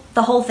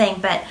whole thing.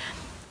 But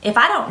if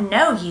I don't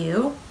know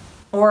you,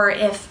 or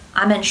if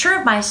I'm unsure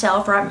of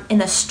myself, or I'm in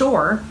the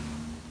store,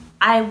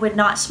 I would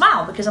not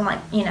smile because I'm like,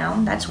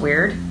 that's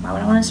weird. Why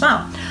would I want to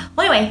smile?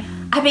 Well, anyway,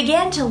 I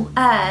began to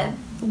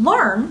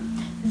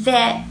learn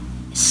that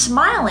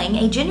smiling,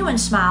 a genuine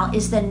smile,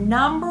 is the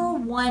number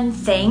one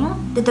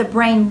thing that the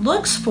brain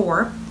looks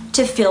for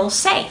to feel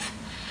safe.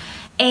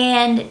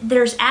 And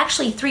there's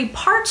actually 3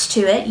 parts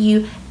to it.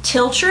 You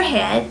tilt your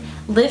head,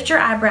 lift your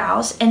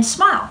eyebrows, and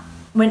smile.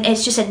 When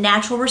it's just a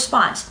natural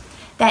response.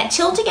 That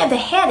tilting of the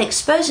head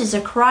exposes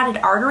the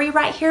carotid artery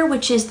right here,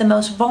 which is the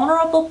most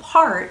vulnerable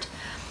part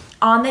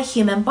on the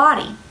human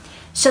body.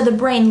 So the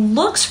brain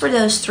looks for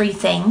those 3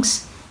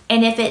 things,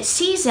 and if it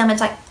sees them,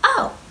 it's like,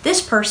 oh,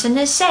 this person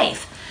is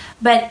safe.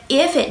 But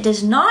if it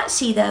does not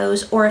see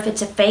those, or if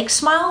it's a fake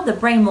smile, the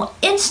brain will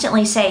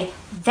instantly say,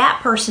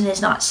 that person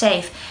is not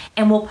safe,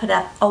 and will put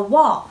up a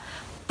wall.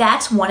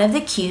 That's one of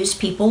the cues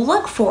people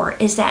look for,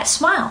 is that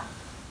smile.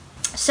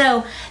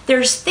 So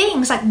there's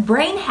things like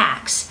brain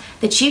hacks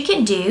that you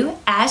can do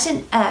as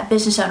a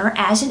business owner,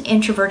 as an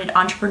introverted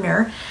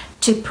entrepreneur,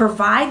 to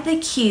provide the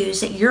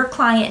cues that your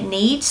client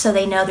needs so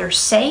they know they're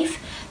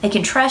safe, they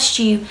can trust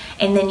you,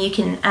 and then you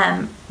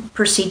can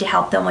proceed to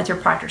help them with your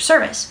product or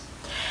service.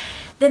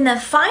 Then the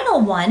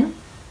final one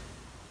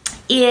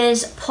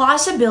is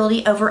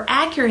plausibility over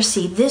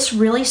accuracy. This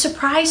really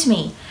surprised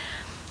me.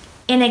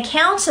 In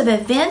accounts of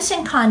events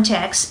and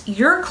contexts,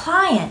 your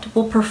client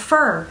will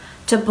prefer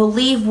to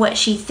believe what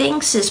she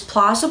thinks is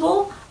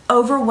plausible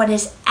over what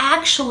is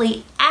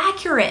actually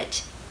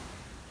accurate.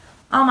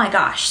 Oh my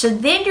gosh. So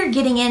then you're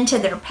getting into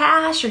their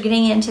past, you're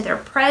getting into their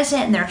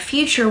present and their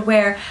future,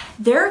 where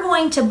they're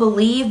going to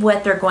believe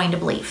what they're going to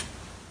believe.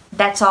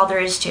 That's all there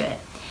is to it.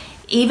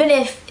 Even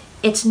if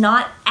it's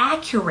not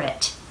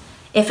accurate,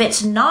 if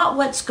it's not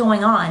what's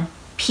going on,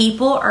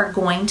 people are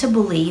going to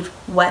believe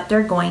what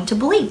they're going to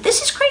believe.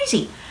 This is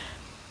crazy.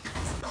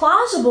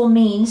 Plausible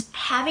means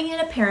having an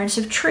appearance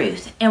of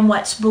truth and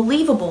what's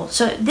believable.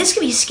 So this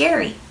can be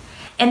scary.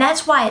 And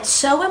that's why it's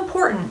so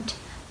important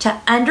to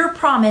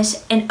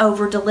under-promise and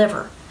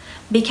over-deliver.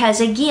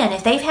 Because again,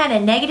 if they've had a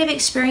negative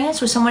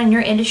experience with someone in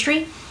your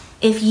industry,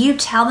 if you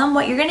tell them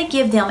what you're going to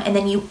give them and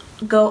then you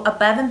go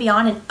above and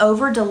beyond and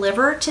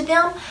over-deliver to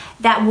them,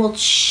 that will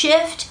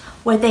shift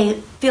what they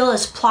feel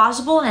is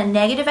plausible in a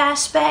negative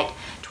aspect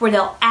to where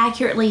they'll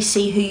accurately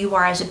see who you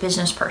are as a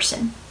business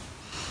person.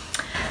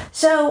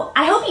 So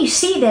I hope you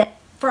see that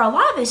for a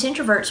lot of us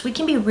introverts, we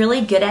can be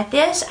really good at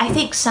this. I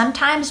think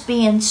sometimes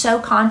being so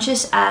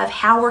conscious of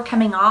how we're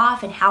coming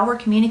off and how we're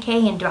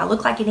communicating, and do I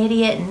look like an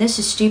idiot, and this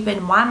is stupid,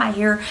 and why am I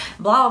here,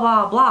 blah,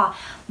 blah, blah,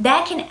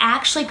 that can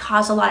actually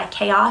cause a lot of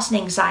chaos and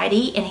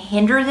anxiety and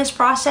hinder this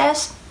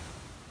process.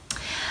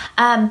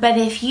 But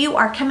if you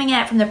are coming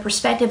at it from the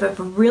perspective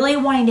of really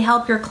wanting to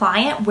help your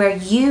client, where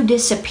you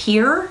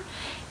disappear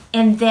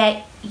and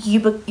that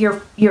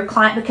your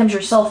client becomes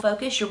your sole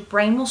focus, your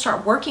brain will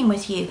start working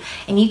with you,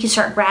 and you can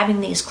start grabbing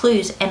these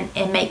clues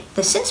and make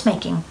the sense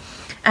making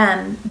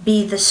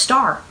be the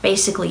star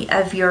basically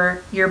of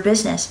your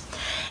business.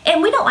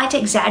 And we don't like to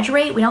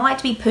exaggerate, we don't like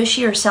to be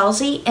pushy or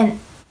salesy, and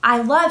I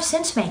love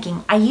sense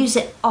making. I use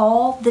it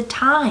all the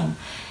time.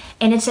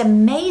 And it's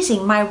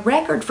amazing. My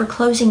record for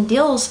closing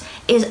deals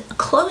is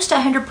close to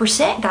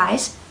 100%,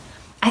 guys.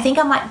 I think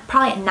I'm like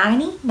probably at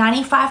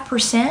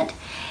 95%.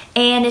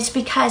 And it's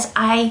because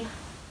I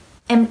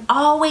am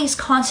always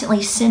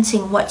constantly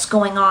sensing what's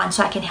going on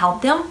so I can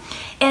help them.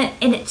 And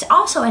it's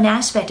also an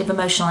aspect of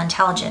emotional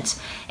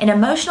intelligence. And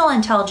emotional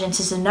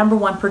intelligence is the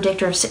 #1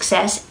 predictor of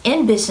success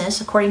in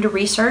business, according to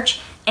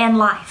research, and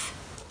life,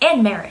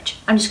 and marriage.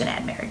 I'm just going to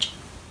add marriage.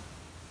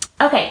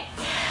 Okay.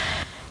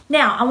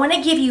 Now, I want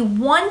to give you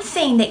one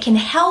thing that can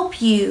help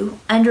you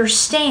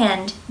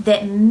understand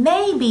that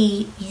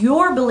maybe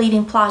you're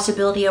believing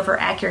plausibility over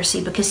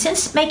accuracy, because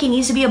sense making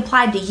needs to be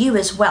applied to you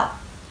as well.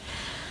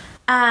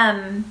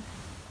 And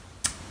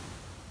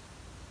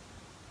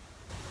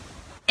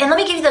let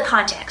me give you the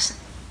context.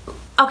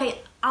 Okay,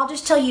 I'll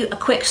just tell you a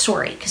quick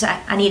story because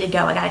I need to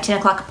go. I got a 10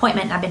 o'clock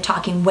appointment and I've been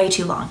talking way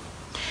too long.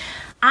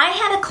 I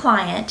had a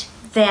client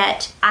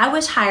that I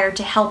was hired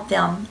to help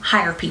them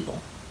hire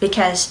people,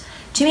 because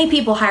too many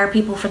people hire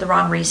people for the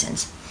wrong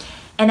reasons.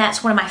 And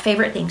that's one of my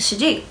favorite things to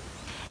do.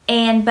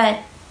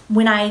 But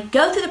when I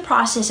go through the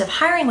process of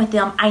hiring with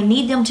them, I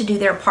need them to do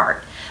their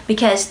part,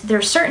 because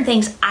there's certain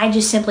things I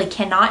just simply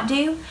cannot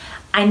do.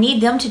 I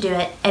need them to do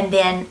it, and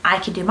then I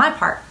can do my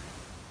part.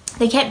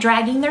 They kept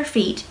dragging their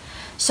feet.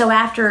 So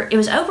after it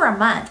was over a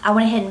month, I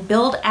went ahead and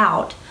billed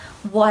out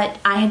what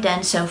I had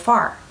done so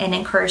far and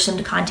encouraged them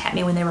to contact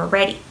me when they were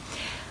ready.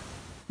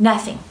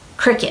 Nothing.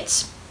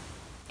 Crickets.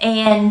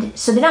 And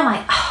so then I'm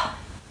like, oh,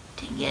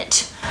 dang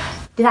it.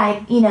 did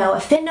I,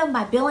 offend them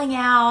by billing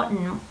out,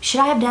 and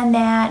should I have done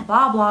that,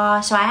 blah,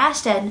 blah. So I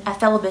asked a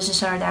fellow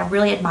business owner that I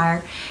really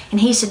admire, and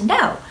he said,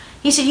 no.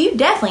 He said, you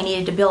definitely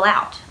needed to bill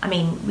out. I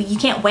mean, you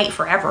can't wait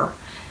forever.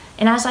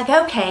 And I was like,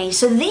 okay.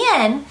 So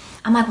then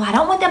I'm like, well, I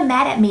don't want them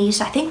mad at me,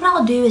 so I think what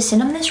I'll do is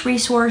send them this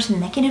resource,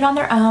 and they can do it on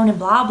their own, and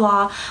blah,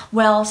 blah.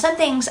 Well, some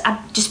things,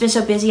 I've just been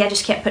so busy, I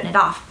just kept putting it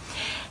off.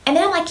 And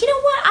then I'm like, you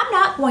know what? I'm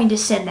not going to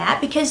send that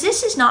because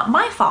this is not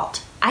my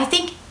fault. I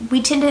think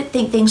we tend to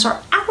think things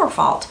are our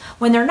fault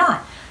when they're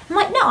not. I'm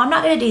like, no, I'm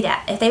not going to do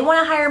that. If they want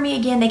to hire me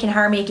again, they can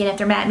hire me again. If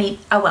they're mad at me,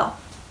 oh well.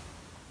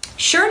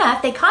 Sure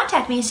enough, they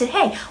contacted me and said,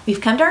 hey,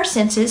 we've come to our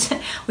senses.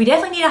 We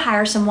definitely need to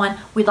hire someone.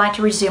 We'd like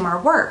to resume our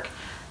work.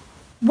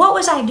 What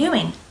was I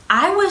doing?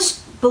 I was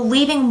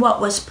believing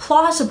what was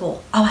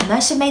plausible. Oh, I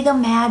must have made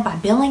them mad by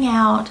billing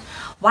out.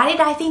 Why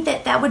did I think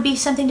that that would be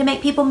something to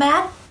make people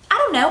mad? I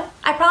don't know.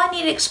 I probably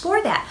need to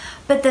explore that.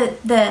 But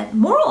the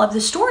moral of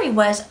the story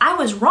was I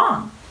was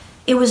wrong.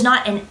 It was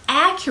not an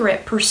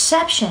accurate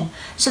perception.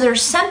 So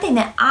there's something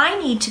that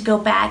I need to go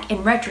back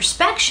in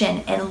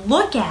retrospection and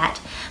look at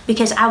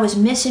because I was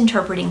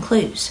misinterpreting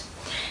clues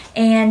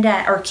and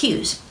or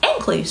cues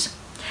and clues.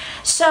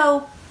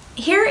 So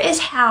here is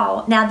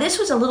how, now this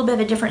was a little bit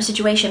of a different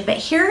situation, but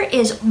here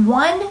is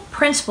one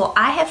principle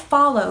I have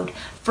followed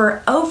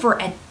for over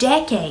a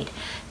decade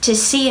to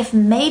see if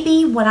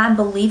maybe what I'm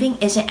believing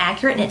isn't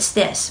accurate, and it's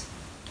this.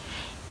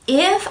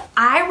 If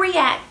I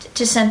react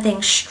to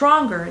something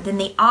stronger than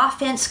the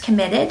offense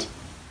committed,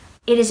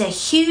 it is a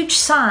huge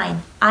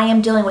sign I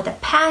am dealing with a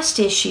past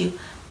issue,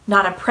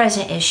 not a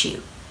present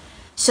issue.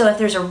 So if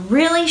there's a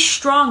really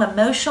strong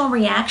emotional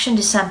reaction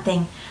to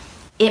something,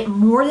 it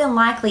more than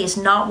likely is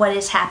not what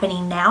is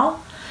happening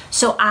now.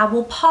 So I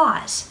will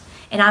pause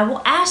and I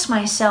will ask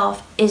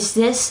myself, is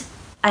this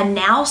a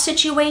now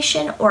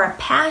situation or a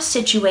past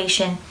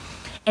situation?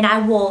 And I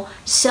will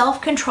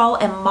self-control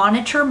and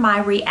monitor my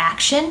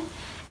reaction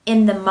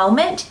in the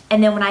moment.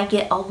 And then when I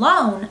get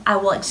alone, I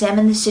will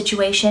examine the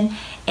situation,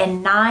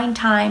 and 9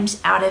 times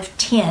out of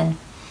 10,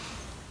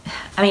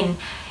 I mean,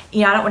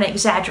 I don't want to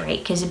exaggerate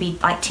because it'd be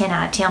like 10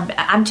 out of 10, but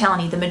I'm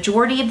telling you, the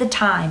majority of the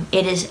time,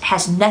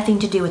 has nothing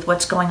to do with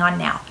what's going on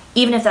now.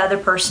 Even if the other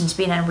person's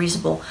being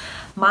unreasonable,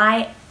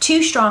 my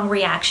too strong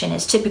reaction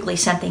is typically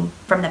something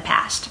from the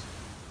past.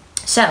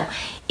 So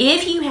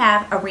if you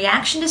have a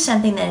reaction to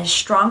something that is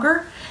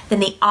stronger than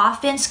the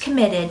offense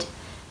committed,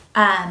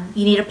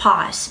 you need to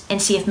pause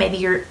and see if maybe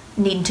you're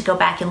needing to go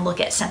back and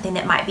look at something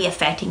that might be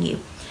affecting you.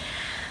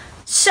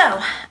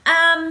 So,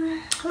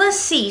 let's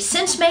see.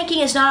 Sense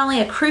making is not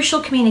only a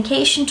crucial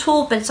communication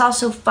tool, but it's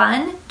also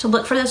fun to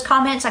look for those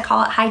comments. I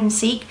call it hide and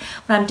seek.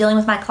 When I'm dealing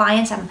with my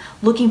clients, I'm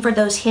looking for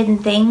those hidden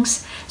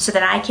things so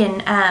that I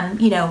can,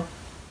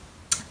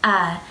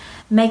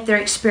 make their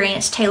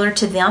experience tailored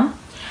to them.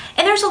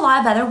 And there's a lot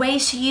of other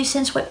ways to use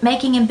sense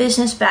making in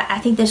business, but I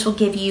think this will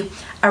give you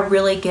a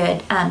really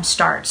good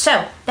start.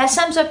 So that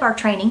sums up our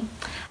training.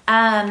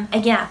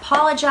 Again, I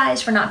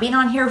apologize for not being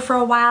on here for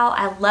a while.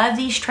 I love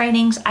these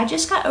trainings. I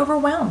just got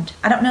overwhelmed.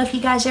 I don't know if you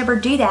guys ever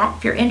do that.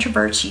 If you're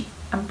introverts,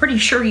 I'm pretty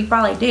sure you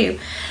probably do.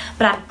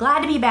 But I'm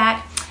glad to be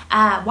back.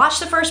 Watch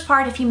the first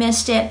part if you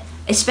missed it,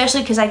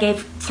 especially because I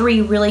gave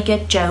 3 really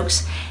good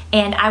jokes.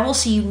 And I will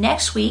see you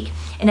next week.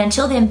 And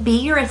until then, be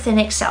your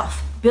authentic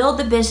self. Build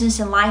the business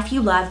and life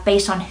you love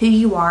based on who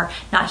you are,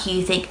 not who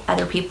you think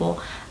other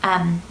people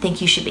think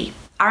you should be.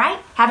 All right?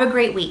 Have a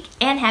great week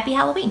and happy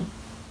Halloween.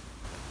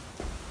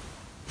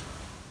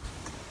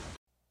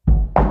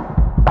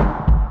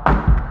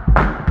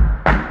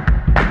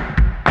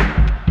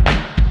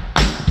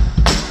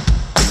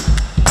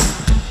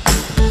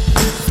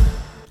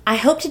 I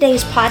hope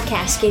today's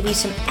podcast gave you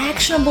some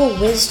actionable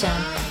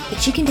wisdom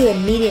that you can do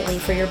immediately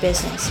for your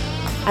business.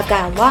 I've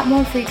got a lot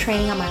more free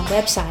training on my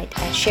website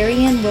at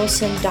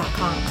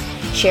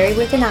SherryAnnWilson.com. Sherry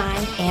with an I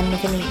and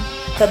with an E.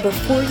 But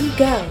before you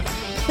go,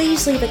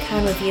 please leave a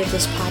kind review of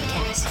this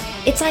podcast.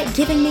 It's like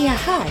giving me a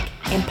hug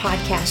in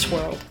podcast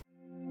world.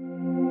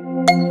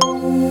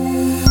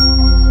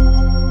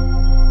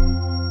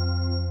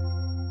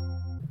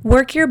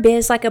 Work Your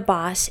Biz Like a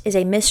Boss is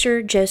a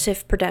Mr.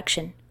 Joseph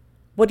production.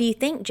 What do you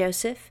think,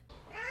 Joseph?